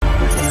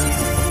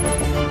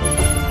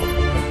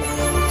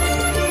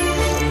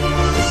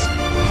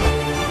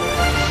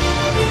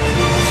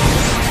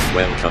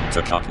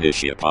to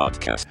Cognitia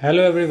Podcast.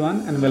 Hello everyone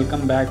and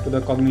welcome back to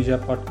the Cognitia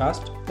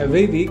Podcast.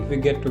 Every week we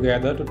get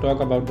together to talk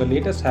about the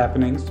latest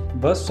happenings,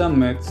 bust some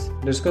myths,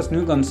 discuss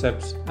new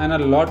concepts and a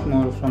lot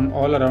more from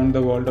all around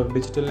the world of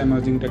digital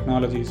emerging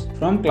technologies.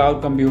 From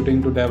cloud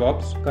computing to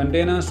DevOps,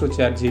 containers to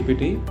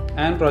ChatGPT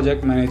and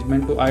project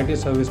management to IT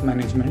service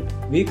management,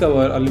 we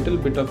cover a little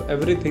bit of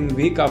everything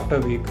week after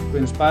week to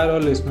inspire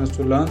our listeners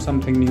to learn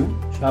something new,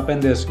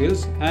 sharpen their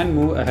skills and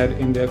move ahead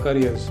in their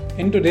careers.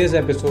 In today's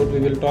episode, we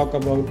will talk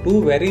about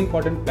two very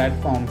important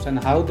platforms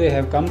and how they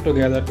have come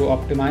together to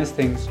optimize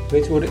things,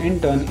 which would in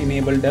turn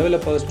enable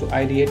developers to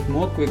ideate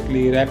more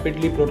quickly,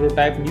 rapidly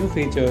prototype new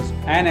features,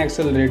 and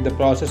accelerate the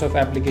process of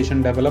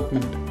application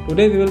development.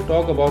 Today we will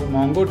talk about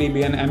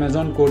MongoDB and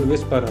Amazon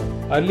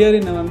CodeWhisperer. Earlier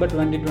in November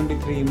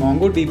 2023,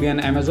 MongoDB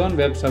and Amazon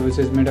Web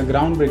Services made a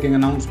groundbreaking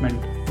announcement.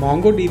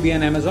 MongoDB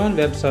and Amazon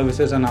Web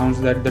Services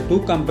announced that the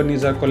two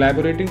companies are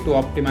collaborating to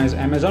optimize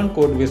Amazon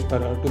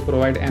CodeWhisperer to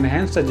provide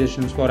enhanced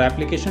suggestions for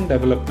application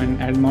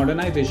development and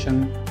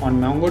modernization on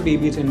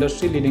MongoDB's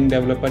industry-leading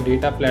developer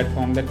data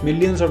platform that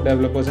millions of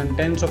developers and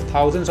tens of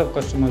thousands of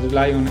customers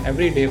rely on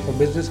every day for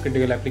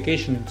business-critical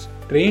applications.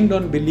 Trained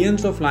on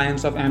billions of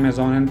lines of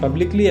Amazon and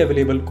publicly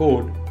available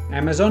code,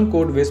 Amazon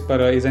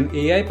CodeWhisperer is an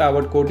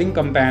AI-powered coding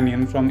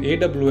companion from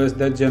AWS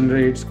that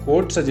generates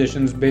code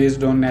suggestions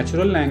based on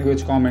natural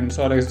language comments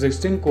or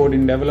existing code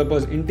in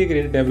developers'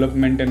 integrated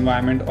development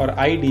environment or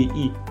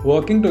IDE.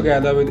 Working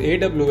together with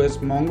AWS,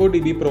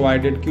 MongoDB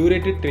provided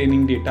curated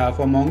training data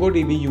for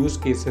MongoDB use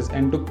cases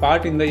and took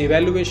part in the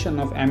evaluation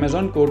of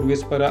Amazon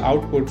CodeWhisperer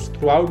outputs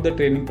throughout the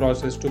training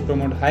process to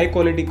promote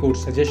high-quality code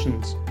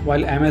suggestions.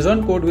 While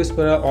Amazon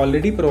CodeWhisperer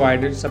already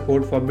provided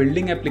support for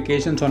building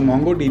applications on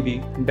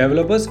MongoDB,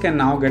 developers can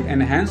now get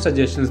enhanced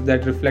suggestions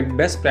that reflect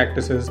best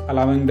practices,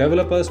 allowing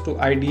developers to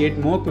ideate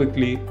more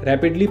quickly,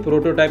 rapidly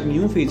prototype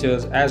new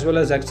features, as well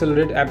as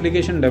accelerate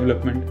application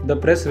development, the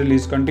press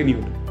release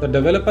continued. The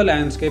developer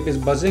landscape is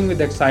buzzing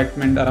with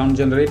excitement around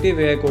generative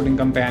AI coding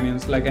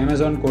companions like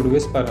Amazon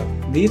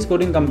CodeWhisperer. These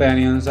coding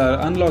companions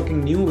are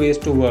unlocking new ways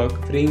to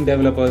work, freeing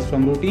developers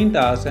from routine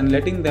tasks and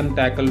letting them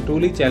tackle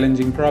truly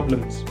challenging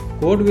problems.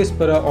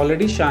 CodeWhisperer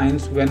already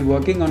shines when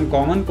working on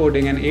common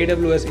coding and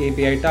AWS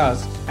API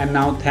tasks, and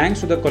now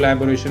thanks to the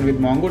collaboration with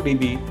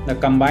MongoDB, the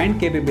combined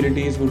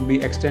capabilities would be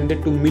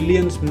extended to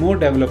millions more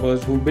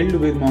developers who build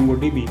with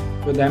MongoDB.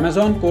 With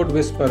Amazon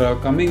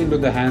CodeWhisperer coming into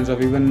the hands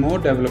of even more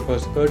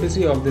developers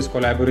courtesy of this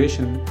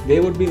collaboration, they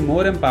would be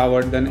more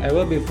empowered than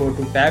ever before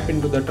to tap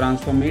into the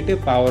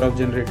transformative power of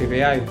generative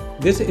AI.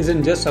 This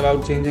isn't just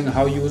about changing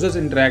how users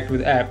interact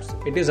with apps,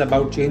 it is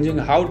about changing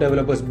how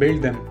developers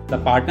build them. The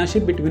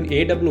partnership between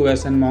AWS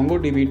and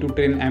MongoDB to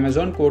train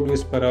Amazon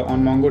CodeWhisperer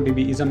on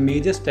MongoDB is a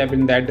major step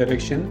in that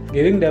direction,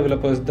 giving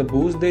developers the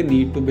boost they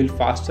need to build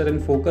faster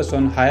and focus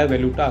on higher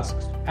value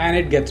tasks. And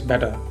it gets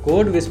better.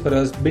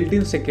 CodeWhisperer's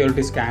built-in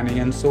security scanning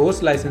and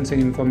source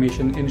licensing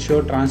information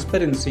ensure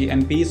transparency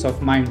and peace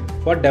of mind.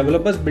 For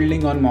developers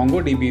building on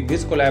MongoDB,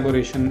 this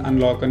collaboration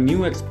unlocks a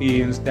new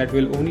experience that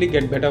will only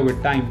get better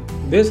with time.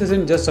 This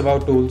isn't just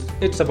about tools,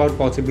 it's about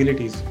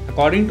possibilities.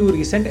 According to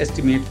recent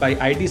estimates by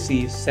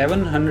IDC,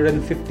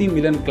 750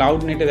 million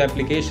cloud-native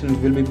applications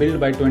will be built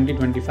by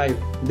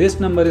 2025. This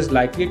number is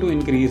likely to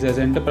increase as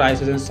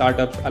enterprises and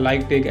startups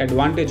alike take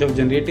advantage of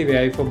generative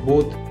AI for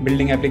both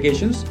building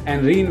applications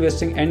and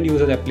reinvesting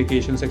end-user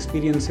applications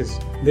experiences.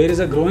 There is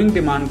a growing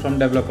demand from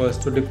developers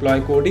to deploy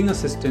coding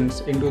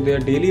assistants into their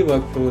daily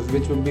workflows,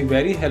 which would be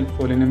very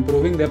helpful in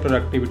improving their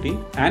productivity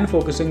and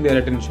focusing their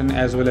attention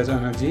as well as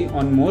energy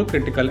on more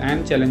critical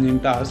and challenging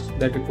tasks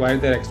that require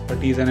their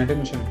expertise and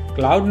attention.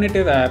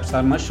 Cloud-native apps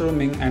are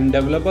mushrooming and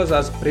developers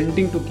are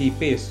sprinting to keep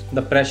pace.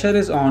 The pressure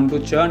is on to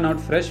churn out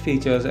fresh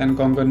features and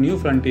conquer new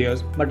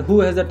frontiers, but who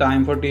has the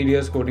time for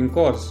tedious coding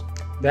course?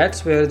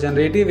 That's where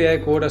generative AI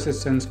code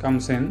assistance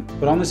comes in,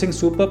 promising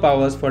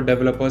superpowers for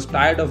developers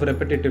tired of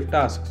repetitive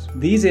tasks.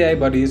 These AI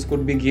buddies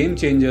could be game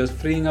changers,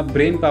 freeing up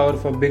brain power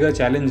for bigger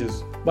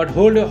challenges. But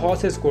hold your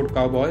horses, code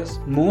cowboys.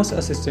 Most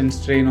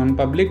assistants train on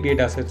public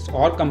datasets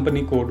or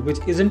company code, which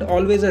isn't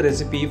always a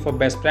recipe for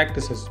best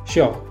practices.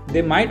 Sure,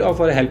 they might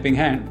offer a helping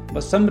hand,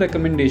 but some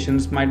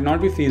recommendations might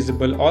not be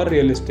feasible or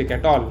realistic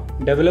at all.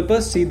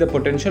 Developers see the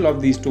potential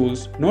of these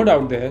tools, no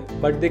doubt there,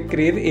 but they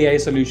crave AI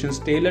solutions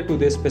tailored to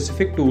their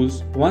specific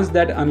tools, ones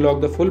that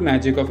unlock the full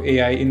magic of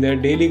AI in their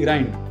daily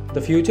grind. The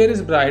future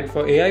is bright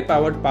for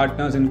AI-powered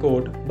partners in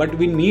code, but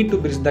we need to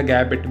bridge the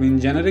gap between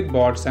generic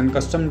bots and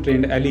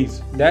custom-trained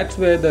allies. That's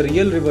where the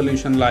real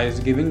revolution lies,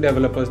 giving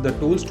developers the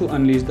tools to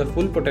unleash the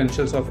full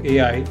potentials of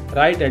AI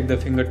right at their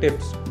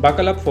fingertips.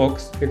 Buckle up,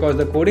 folks, because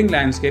the coding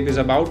landscape is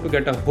about to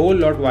get a whole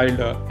lot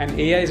wilder and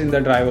AI is in the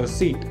driver's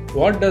seat.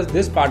 What does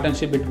this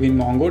partnership between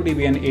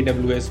MongoDB and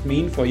AWS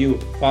mean for you?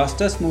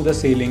 Faster, smoother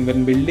sailing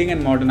when building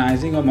and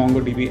modernizing your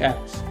MongoDB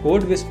apps.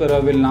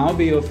 CodeWhisperer will now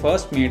be your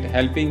first mate,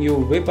 helping you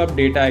whip up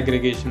data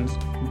aggregations,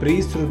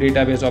 breeze through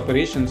database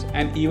operations,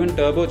 and even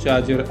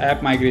turbocharge your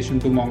app migration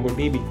to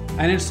MongoDB.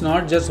 And it's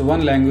not just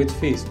one language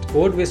feast.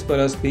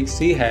 CodeWhisperer speaks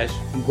C#,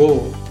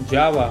 Go,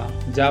 Java,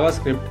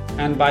 JavaScript,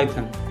 and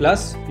Python.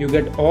 Plus, you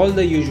get all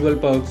the usual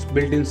perks,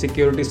 built-in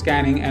security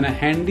scanning and a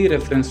handy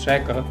reference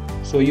tracker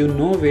so you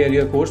know where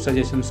your code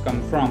suggestions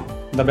come from.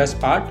 The best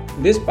part?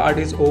 This part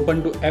is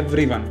open to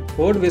everyone.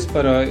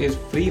 CodeWhisperer is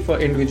free for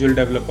individual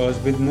developers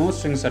with no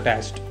strings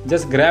attached.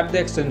 Just grab the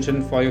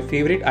extension for your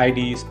favorite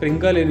IDE,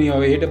 sprinkle in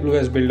your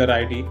AWS Builder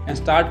ID, and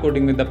start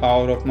coding with the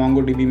power of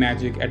MongoDB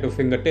magic at your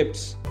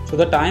fingertips. So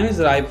the time is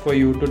ripe for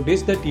you to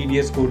ditch the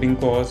tedious coding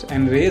course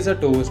and raise a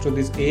toast to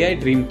this AI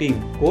dream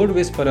team.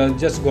 CodeWhisperer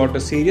just got a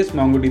serious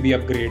MongoDB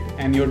upgrade,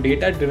 and your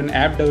data-driven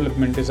app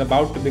development is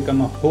about to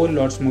become a whole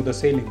lot smoother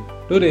sailing.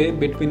 Today,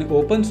 between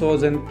open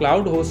source and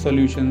cloud host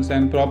solutions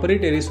and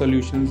proprietary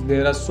solutions,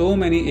 there are so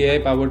many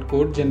AI-powered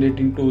code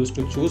generating tools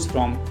to choose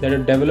from that a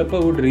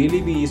developer would really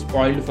be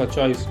spoiled for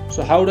choice.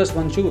 So how does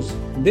one choose?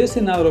 This,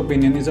 in our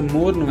opinion, is a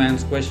more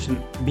nuanced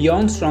question.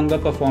 Beyond stronger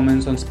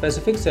performance on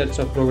specific sets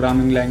of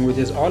programming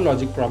languages or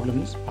logic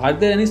problems, are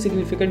there any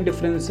significant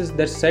differences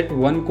that set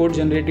one code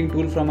generating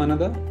tool from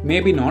another?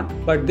 Maybe not,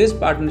 but this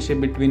partnership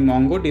between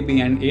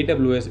MongoDB and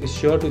AWS is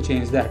sure to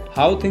change that.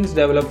 How things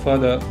develop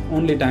further,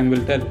 only time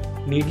will tell.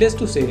 Needless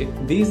to say,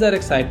 these are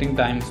exciting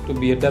times to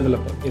be a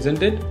developer,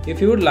 isn't it?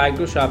 If you would like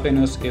to sharpen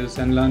your skills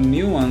and learn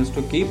new ones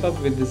to keep up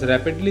with this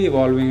rapidly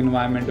evolving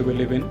environment we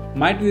live in,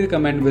 might we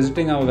recommend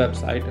visiting our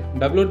website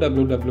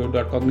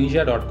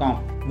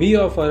www.cognitia.com. We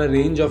offer a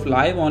range of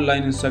live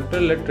online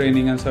instructor-led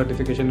training and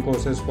certification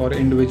courses for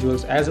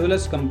individuals as well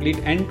as complete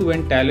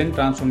end-to-end talent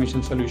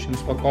transformation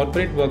solutions for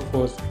corporate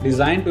workforce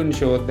designed to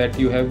ensure that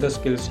you have the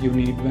skills you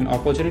need when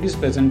opportunities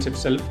present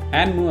itself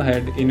and move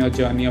ahead in your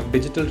journey of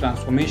digital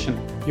transformation.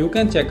 You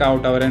can check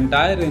out our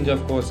entire range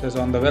of courses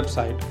on the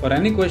website. For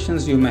any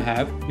questions you may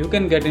have, you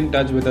can get in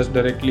touch with us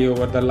directly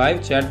over the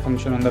live chat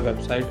function on the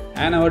website,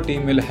 and our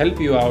team will help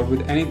you out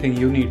with anything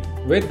you need.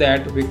 With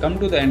that, we come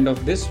to the end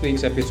of this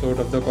week's episode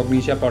of the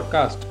Cognitia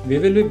podcast. We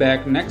will be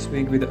back next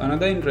week with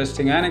another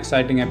interesting and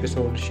exciting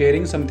episode,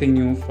 sharing something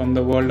new from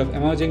the world of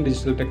emerging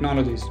digital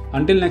technologies.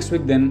 Until next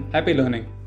week then, happy learning.